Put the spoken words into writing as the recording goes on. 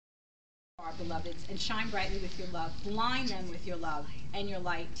are, beloveds, and shine brightly with your love. Blind them with your love and your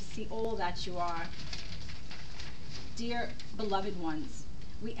light to see all that you are. Dear beloved ones,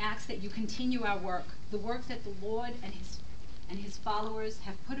 we ask that you continue our work, the work that the Lord and his followers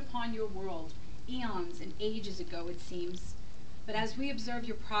have put upon your world eons and ages ago, it seems. But as we observe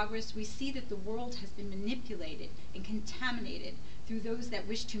your progress, we see that the world has been manipulated and contaminated through those that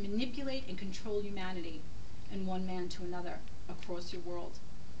wish to manipulate and control humanity and one man to another across your world.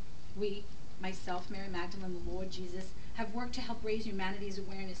 We, myself, Mary Magdalene, the Lord Jesus, have worked to help raise humanity's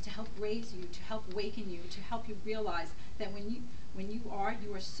awareness, to help raise you, to help awaken you, to help you realize that when you are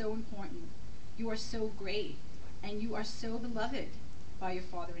so important, you are so great, and you are so beloved by your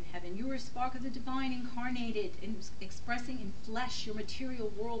Father in heaven. You are a spark of the divine incarnated and expressing in flesh your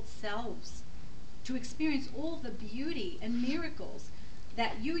material world selves, to experience all the beauty and miracles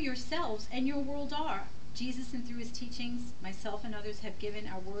that you yourselves and your world are. Jesus, and through his teachings, myself and others have given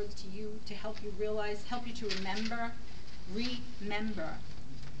our words to you to help you realize, help you to remember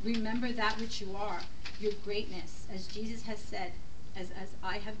that which you are, your greatness. As Jesus has said, as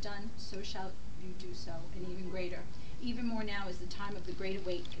I have done, so shall you do so, and even greater. Even more now is the time of the great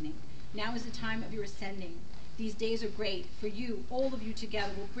awakening. Now is the time of your ascending. These days are great, for you, all of you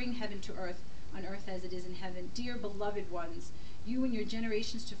together, will bring heaven to earth, on earth as it is in heaven. Dear beloved ones, you and your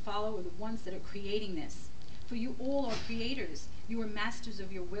generations to follow are the ones that are creating this. For you all are creators. You are masters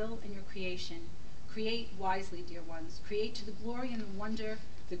of your will and your creation. Create wisely, dear ones. Create to the glory and the wonder,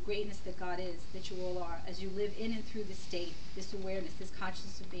 the greatness that God is, that you all are, as you live in and through this state, this awareness, this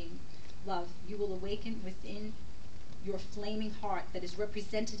consciousness of being. Love, you will awaken within your flaming heart that is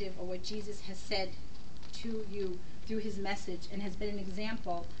representative of what Jesus has said to you through his message, and has been an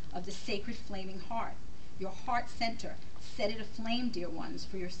example of the sacred flaming heart. Your heart center, set it aflame, dear ones,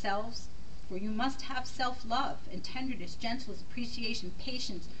 for yourselves, for you must have self-love and tenderness, gentleness, appreciation,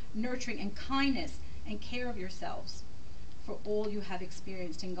 patience, nurturing, and kindness, and care of yourselves for all you have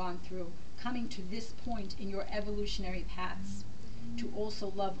experienced and gone through, coming to this point in your evolutionary paths, to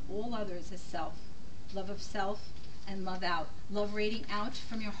also love all others as self, love of self, and love out, love radiating out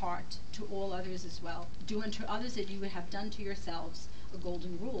from your heart to all others as well. Do unto others as you would have done to yourselves, a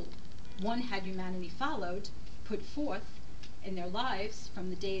golden rule. One had humanity followed, put forth in their lives from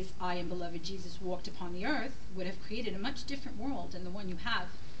the days I and beloved Jesus walked upon the earth, would have created a much different world than the one you have,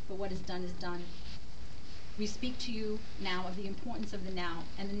 but what is done is done. We speak to you now of the importance of the now,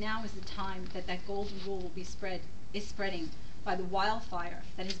 and the now is the time that golden rule will be spreading by the wildfire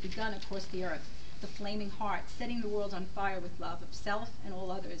that has begun across the earth, the flaming heart, setting the world on fire with love of self and all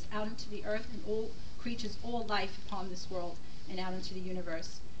others, out into the earth and all creatures, all life upon this world, and out into the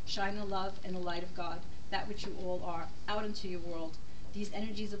universe. Shine the love and the light of God, that which you all are, out into your world. These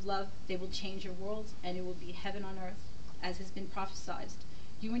energies of love, they will change your world, and it will be heaven on earth, as has been prophesied.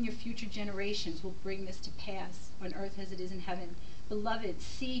 You and your future generations will bring this to pass, on earth as it is in heaven. Beloved,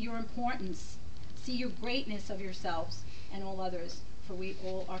 see your importance, see your greatness of yourselves and all others, for we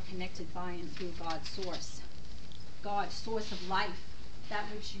all are connected by and through God's source. God, source of life, that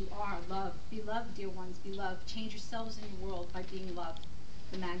which you are, love. Be loved, dear ones, be loved. Change yourselves in your world by being loved.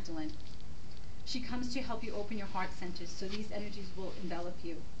 The Magdalene. She comes to help you open your heart centers so these energies will envelop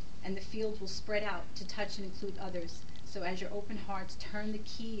you, and the field will spread out to touch and include others. So as your open hearts turn the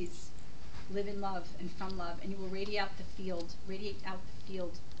keys, live in love and from love, and you will radiate out the field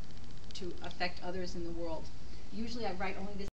to affect others in the world. Usually I write only this